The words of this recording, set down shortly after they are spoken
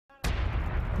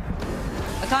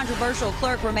controversial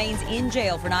clerk remains in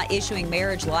jail for not issuing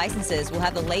marriage licenses. We'll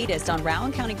have the latest on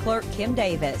Rowan County Clerk Kim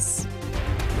Davis.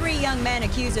 3 young men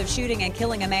accused of shooting and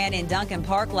killing a man in Duncan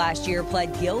Park last year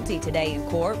pled guilty today in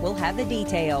court. We'll have the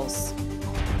details.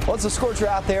 Well, it's a scorcher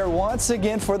out there once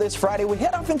again for this Friday. We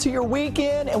head off into your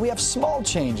weekend and we have small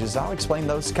changes. I'll explain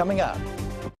those coming up.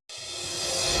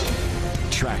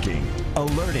 Tracking,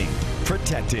 alerting,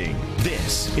 protecting.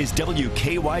 This is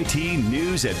WKYT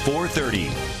News at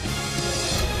 4:30.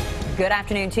 Good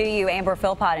afternoon to you. Amber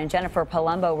Philpott and Jennifer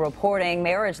Palumbo reporting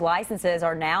marriage licenses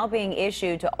are now being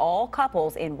issued to all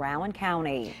couples in Rowan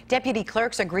County. Deputy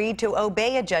clerks agreed to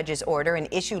obey a judge's order and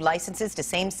issue licenses to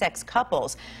same-sex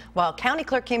couples, while County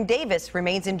Clerk Kim Davis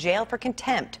remains in jail for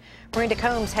contempt. Miranda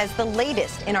Combs has the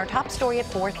latest in our top story at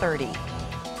 4:30.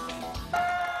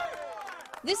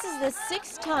 This is the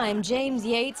 6th time James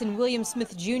Yates and William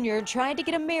Smith Jr. tried to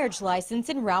get a marriage license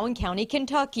in Rowan County,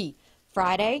 Kentucky.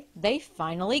 Friday, they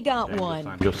finally got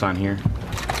one. You'll sign here.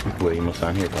 William will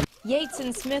sign here. Yates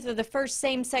and Smith are the first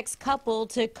same-sex couple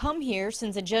to come here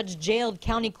since a judge jailed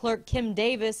County Clerk Kim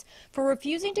Davis for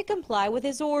refusing to comply with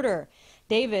his order.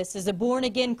 Davis is a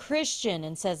born-again Christian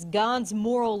and says God's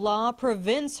moral law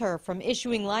prevents her from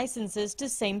issuing licenses to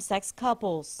same-sex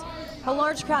couples. A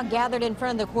large crowd gathered in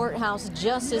front of the courthouse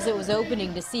just as it was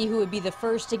opening to see who would be the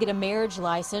first to get a marriage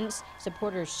license.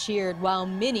 Supporters cheered while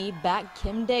many backed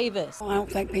Kim Davis. I don't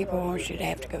think people should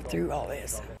have to go through all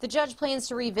this. The judge plans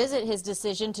to revisit his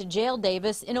decision to jail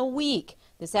Davis in a week.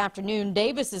 This afternoon,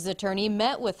 Davis's attorney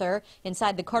met with her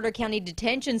inside the Carter County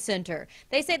Detention Center.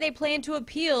 They say they plan to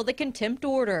appeal the contempt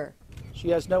order. She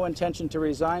has no intention to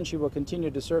resign. She will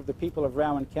continue to serve the people of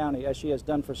Rowan County as she has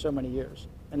done for so many years.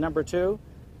 And number 2,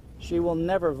 she will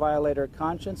never violate her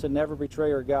conscience and never betray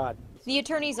her God. The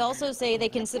attorneys also say they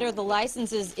consider the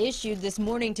licenses issued this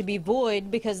morning to be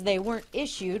void because they weren't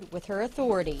issued with her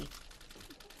authority.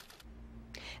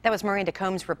 That was Miranda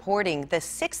Combs reporting. The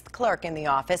 6th clerk in the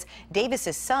office,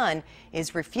 Davis's son,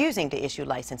 is refusing to issue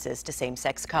licenses to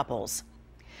same-sex couples.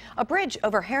 A bridge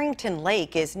over Harrington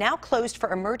Lake is now closed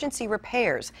for emergency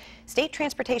repairs. State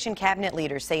Transportation Cabinet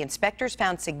leaders say inspectors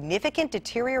found significant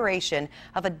deterioration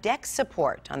of a deck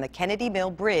support on the Kennedy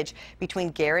Mill Bridge between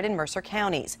Garrett and Mercer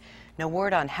counties. No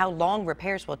word on how long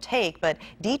repairs will take, but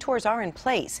detours are in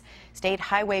place. State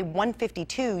Highway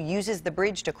 152 uses the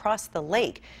bridge to cross the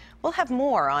lake. We'll have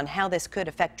more on how this could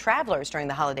affect travelers during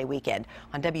the holiday weekend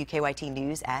on WKYT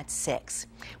News at 6.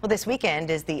 Well, this weekend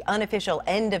is the unofficial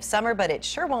end of summer, but it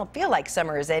sure won't feel like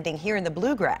summer is ending here in the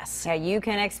Bluegrass. Yeah, you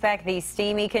can expect these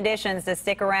steamy conditions to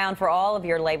stick around for all of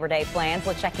your Labor Day plans.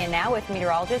 Let's check in now with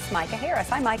meteorologist Micah Harris.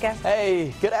 Hi, Micah.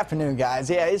 Hey, good afternoon,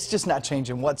 guys. Yeah, it's just not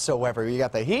changing whatsoever. You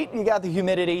got the heat, you got the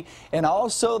humidity, and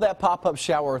also that pop-up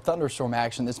shower or thunderstorm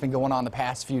action that's been going on the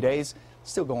past few days.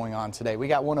 Still going on today. We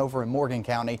got one over in Morgan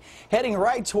County heading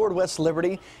right toward West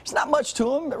Liberty. It's not much to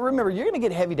them. Remember, you're going to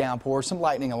get heavy downpours, some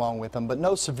lightning along with them, but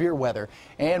no severe weather.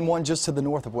 And one just to the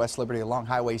north of West Liberty along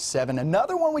Highway 7.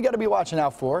 Another one we got to be watching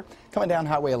out for coming down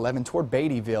Highway 11 toward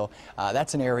Beattyville.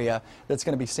 That's an area that's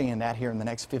going to be seeing that here in the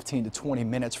next 15 to 20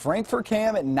 minutes. Frankfort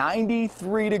Cam at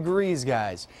 93 degrees,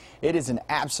 guys. It is an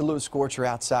absolute scorcher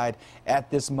outside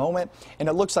at this moment, and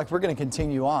it looks like we're going to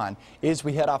continue on as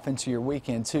we head off into your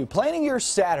weekend, too. Planning your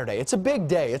Saturday. It's a big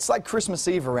day. It's like Christmas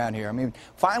Eve around here. I mean,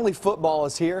 finally football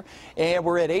is here, and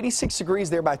we're at 86 degrees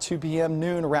there by 2 p.m.,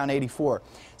 noon around 84.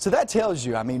 So that tells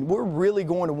you, I mean, we're really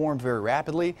going to warm very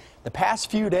rapidly. The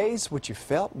past few days, what you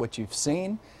felt, what you've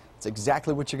seen, it's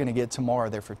exactly what you're going to get tomorrow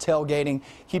there for tailgating.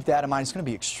 Keep that in mind. It's going to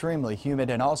be extremely humid,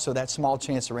 and also that small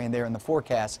chance of rain there in the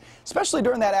forecast, especially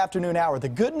during that afternoon hour. The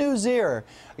good news here,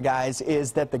 guys,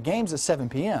 is that the game's at 7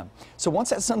 p.m. So once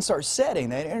that sun starts setting,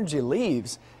 that energy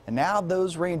leaves, and now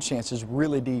those rain chances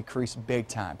really decrease big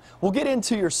time. We'll get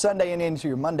into your Sunday and into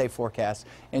your Monday forecast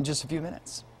in just a few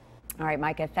minutes. All right,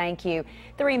 Micah, thank you.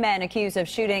 3 men accused of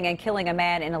shooting and killing a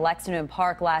man in Lexington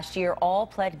Park last year all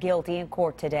pled guilty in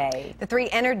court today. The 3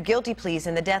 entered guilty pleas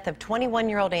in the death of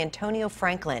 21-year-old Antonio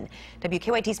Franklin.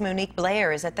 WKYT's Monique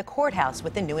Blair is at the courthouse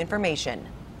with the new information.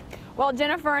 Well,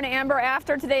 Jennifer and Amber,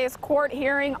 after today's court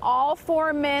hearing, all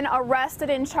 4 men arrested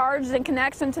and charged in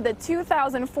connection to the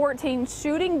 2014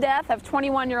 shooting death of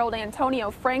 21-year-old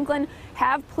Antonio Franklin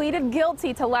have pleaded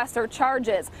guilty to lesser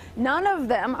charges. None of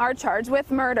them are charged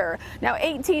with murder. Now,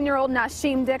 18-year-old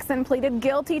Nasheem Dixon pleaded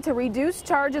guilty to reduced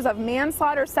charges of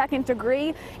manslaughter 2nd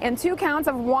degree and 2 counts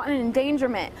of wanton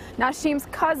endangerment. Nasheem's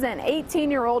cousin,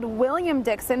 18-year-old William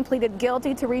Dixon, pleaded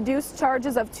guilty to reduced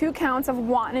charges of 2 counts of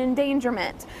wanton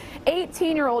endangerment.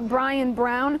 18-year-old Brian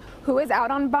Brown, who is out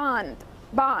on bond,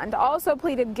 Bond also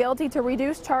pleaded guilty to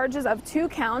reduced charges of 2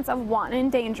 counts of wanton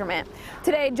endangerment.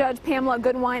 Today, Judge Pamela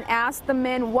Goodwine asked the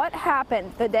men what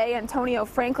happened the day Antonio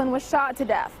Franklin was shot to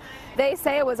death. They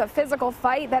say it was a physical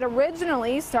fight that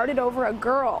originally started over a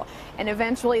girl and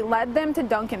eventually led them to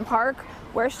Duncan Park,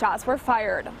 where shots were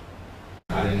fired.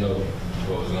 I didn't know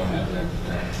what was going to happen at the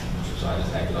time, so I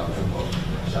just acted off impulse.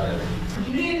 Shot at her.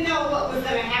 You didn't know what was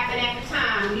going to happen at the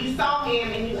time. You saw him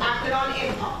and you acted on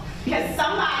impulse. Because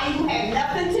somebody who had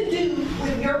nothing to do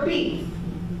with your beef,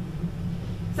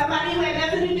 somebody who had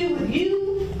nothing to do with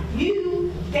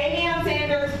you, Damian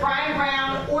Sanders, Brian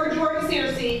Brown, or Jordan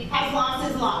Searcy has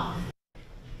lost his life.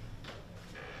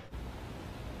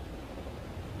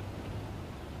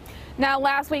 Now,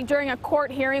 last week during a court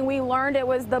hearing, we learned it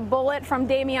was the bullet from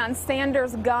Damian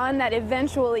Sanders' gun that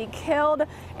eventually killed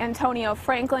Antonio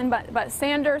Franklin. But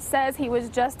Sanders says he was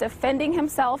just defending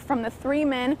himself from the 3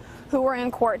 men who were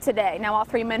in court today. Now, all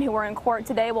 3 men who were in court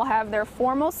today will have their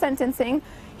formal sentencing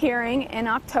hearing in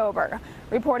October.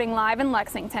 Reporting live in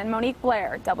Lexington, Monique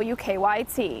Blair,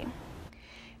 WKYT.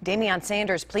 Damian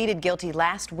Sanders pleaded guilty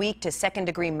last week to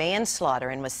second-degree manslaughter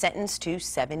and was sentenced to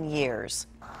 7 years.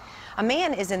 A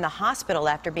man is in the hospital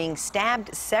after being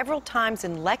stabbed several times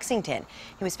in Lexington.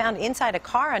 He was found inside a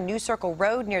car on New Circle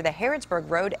Road near the Harrodsburg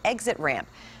Road exit ramp.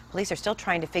 Police are still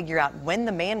trying to figure out when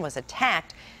the man was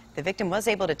attacked. The victim was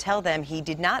able to tell them he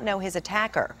did not know his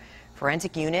attacker.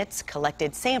 Forensic units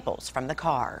collected samples from the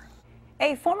car.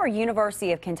 A former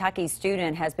University of Kentucky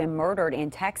student has been murdered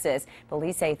in Texas.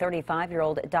 Police say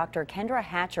 35-year-old Dr. Kendra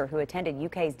Hatcher, who attended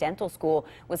UK's dental school,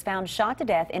 was found shot to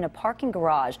death in a parking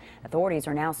garage. Authorities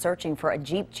are now searching for a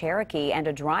Jeep Cherokee and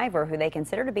a driver who they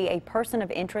consider to be a person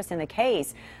of interest in the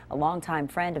case. A longtime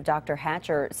friend of Dr.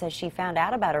 Hatcher says she found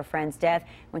out about her friend's death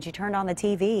when she turned on the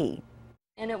TV.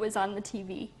 And it was on the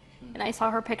TV, and I saw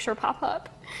her picture pop up,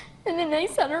 and then they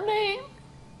said her name.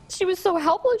 She was so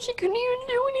helpless, she couldn't even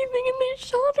do anything, and they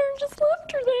shot her and just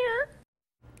left her there.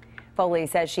 Foley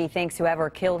says she thinks whoever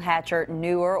killed Hatcher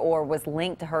knew her or was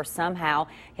linked to her somehow.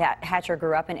 Hatcher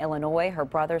grew up in Illinois. Her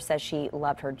brother says she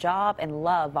loved her job and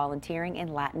loved volunteering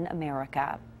in Latin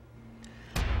America.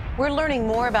 We're learning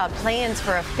more about plans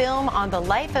for a film on the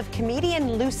life of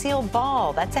comedian Lucille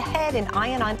Ball. That's ahead in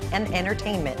Ion and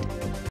Entertainment.